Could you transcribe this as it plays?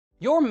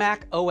Your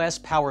Mac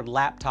OS-powered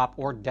laptop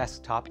or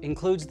desktop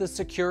includes the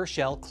Secure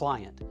Shell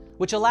client,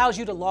 which allows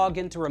you to log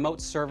into remote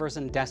servers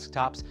and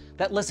desktops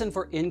that listen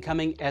for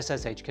incoming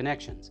SSH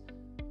connections.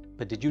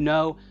 But did you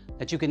know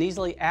that you can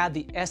easily add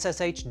the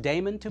SSH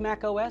daemon to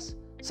macOS,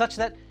 such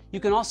that you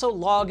can also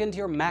log into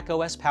your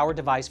macOS-powered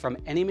device from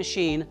any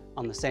machine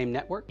on the same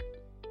network?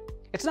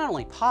 It's not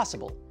only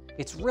possible,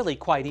 it's really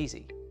quite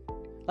easy.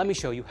 Let me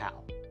show you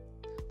how.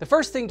 The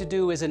first thing to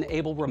do is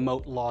enable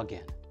remote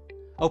login.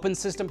 Open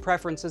System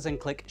Preferences and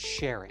click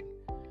Sharing.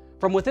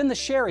 From within the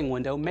sharing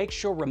window, make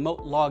sure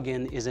remote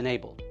login is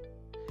enabled.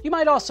 You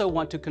might also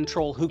want to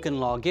control who can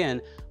log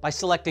in by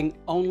selecting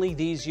only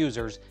these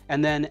users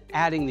and then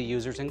adding the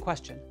users in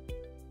question.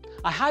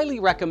 I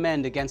highly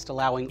recommend against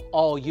allowing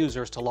all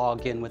users to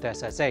log in with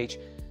SSH,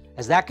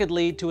 as that could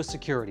lead to a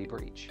security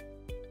breach.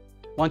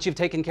 Once you've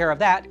taken care of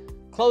that,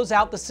 close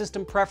out the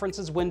System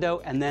Preferences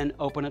window and then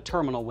open a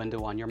terminal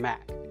window on your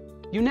Mac.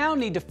 You now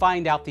need to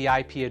find out the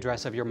IP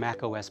address of your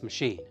macOS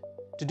machine.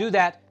 To do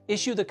that,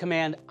 issue the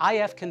command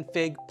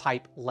ifconfig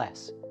pipe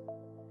less.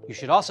 You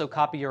should also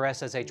copy your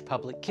SSH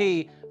public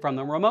key from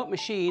the remote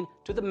machine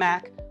to the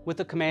Mac with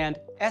the command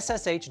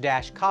ssh-copy-id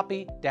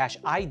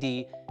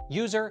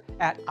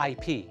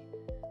user@ip,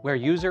 where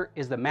user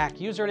is the Mac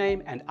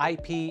username and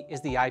IP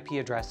is the IP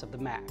address of the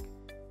Mac.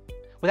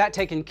 With that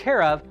taken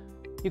care of,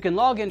 you can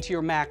log into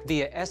your Mac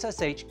via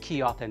SSH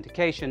key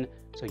authentication,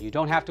 so you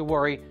don't have to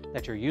worry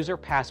that your user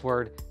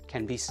password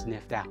can be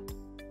sniffed out.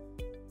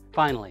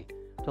 Finally,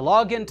 to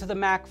log into the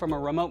Mac from a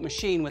remote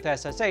machine with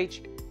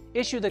SSH,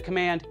 issue the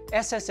command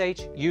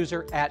ssh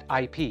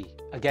user@ip,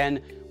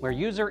 again, where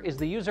user is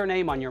the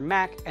username on your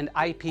Mac and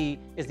IP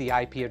is the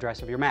IP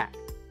address of your Mac.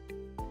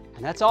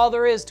 And that's all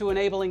there is to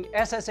enabling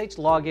SSH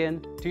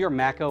login to your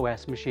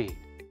macOS machine.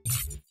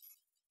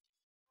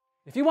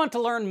 If you want to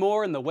learn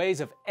more in the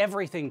ways of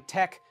everything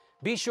tech,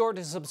 be sure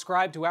to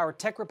subscribe to our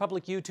Tech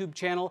Republic YouTube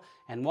channel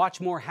and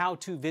watch more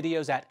how-to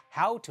videos at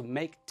How to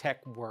Make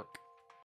Tech Work.